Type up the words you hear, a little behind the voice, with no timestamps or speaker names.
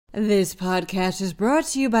This podcast is brought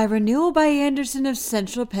to you by Renewal by Andersen of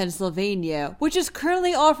Central Pennsylvania, which is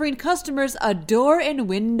currently offering customers a door and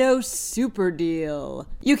window super deal.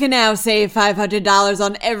 You can now save $500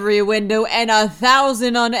 on every window and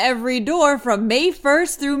 $1,000 on every door from May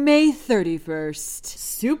 1st through May 31st.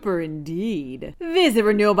 Super indeed. Visit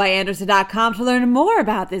renewalbyandersen.com to learn more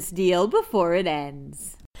about this deal before it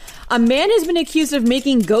ends. A man has been accused of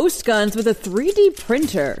making ghost guns with a 3D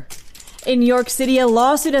printer. In New York City, a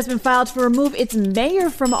lawsuit has been filed to remove its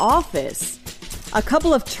mayor from office. A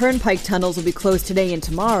couple of turnpike tunnels will be closed today and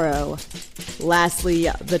tomorrow. Lastly,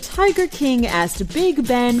 the Tiger King asked Big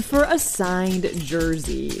Ben for a signed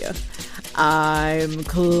jersey. I'm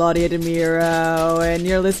Claudia DeMiro, and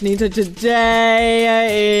you're listening to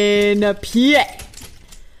Today in PA.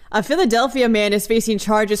 A Philadelphia man is facing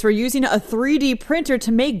charges for using a 3D printer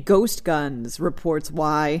to make ghost guns, reports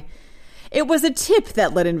Why. It was a tip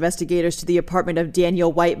that led investigators to the apartment of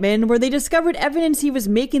Daniel Whiteman, where they discovered evidence he was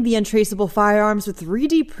making the untraceable firearms with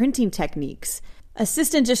 3D printing techniques.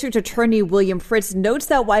 Assistant District Attorney William Fritz notes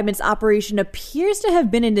that Whiteman's operation appears to have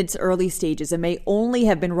been in its early stages and may only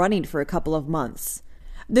have been running for a couple of months.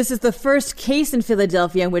 This is the first case in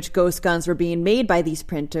Philadelphia in which ghost guns were being made by these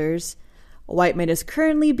printers. Whiteman is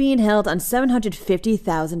currently being held on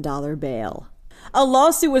 $750,000 bail. A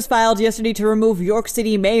lawsuit was filed yesterday to remove York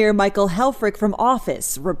City Mayor Michael Helfrich from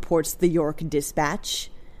office, reports the York Dispatch.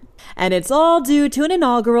 And it's all due to an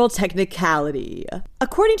inaugural technicality.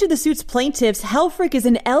 According to the suit's plaintiffs, Helfrich is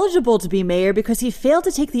ineligible to be mayor because he failed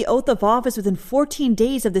to take the oath of office within 14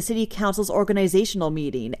 days of the city council's organizational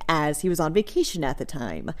meeting, as he was on vacation at the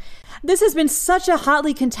time. This has been such a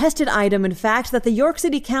hotly contested item, in fact, that the York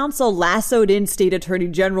City Council lassoed in State Attorney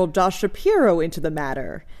General Josh Shapiro into the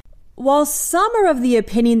matter. While some are of the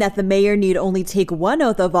opinion that the mayor need only take one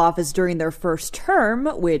oath of office during their first term,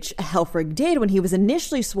 which Helfrich did when he was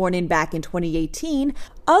initially sworn in back in 2018,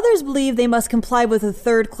 others believe they must comply with a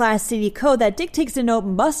third-class city code that dictates an oath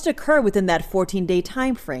must occur within that 14-day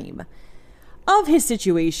time frame. Of his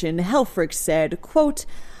situation, Helfrich said, quote,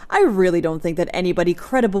 "I really don't think that anybody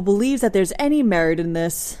credible believes that there's any merit in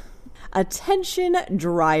this." Attention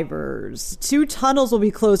drivers. 2 tunnels will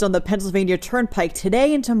be closed on the Pennsylvania Turnpike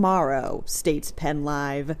today and tomorrow, states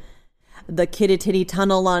PennLive. The Kittatinny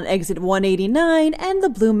Tunnel on exit 189 and the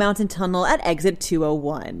Blue Mountain Tunnel at exit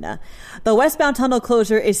 201. The westbound tunnel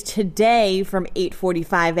closure is today from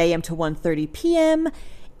 8:45 a.m. to 1:30 p.m.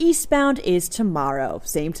 Eastbound is tomorrow,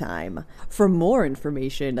 same time. For more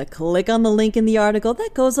information, click on the link in the article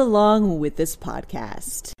that goes along with this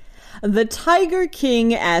podcast. The Tiger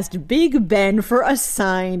King asked Big Ben for a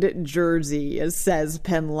signed jersey, says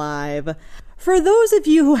PennLive. For those of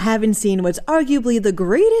you who haven't seen what's arguably the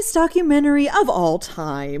greatest documentary of all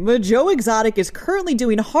time, Joe Exotic is currently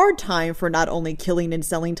doing hard time for not only killing and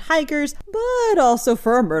selling tigers, but also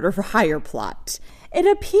for a murder for hire plot. It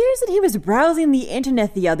appears that he was browsing the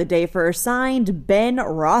internet the other day for a signed Ben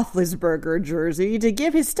Roethlisberger jersey to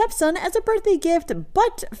give his stepson as a birthday gift,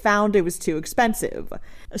 but found it was too expensive.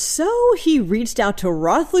 So he reached out to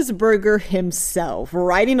Roethlisberger himself,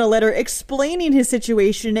 writing a letter explaining his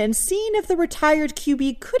situation and seeing if the retired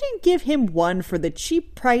QB couldn't give him one for the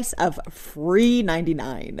cheap price of free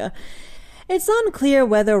 $99. It's unclear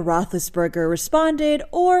whether Roethlisberger responded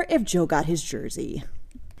or if Joe got his jersey.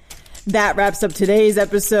 That wraps up today's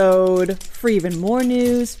episode. For even more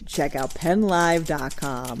news, check out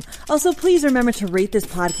PennLive.com. Also, please remember to rate this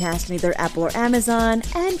podcast on either Apple or Amazon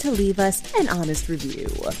and to leave us an honest review.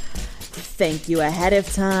 Thank you ahead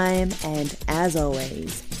of time, and as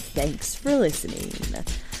always, thanks for listening.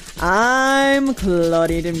 I'm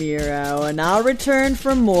Claudia DeMiro, and I'll return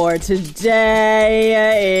for more Today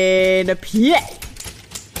in PA.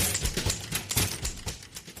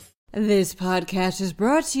 This podcast is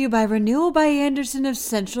brought to you by Renewal by Andersen of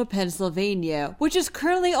Central Pennsylvania, which is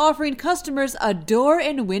currently offering customers a door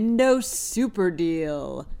and window super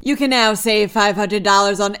deal. You can now save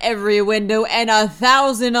 $500 on every window and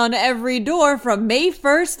 $1,000 on every door from May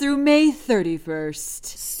 1st through May 31st.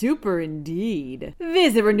 Super indeed.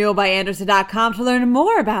 Visit renewalbyandersen.com to learn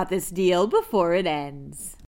more about this deal before it ends.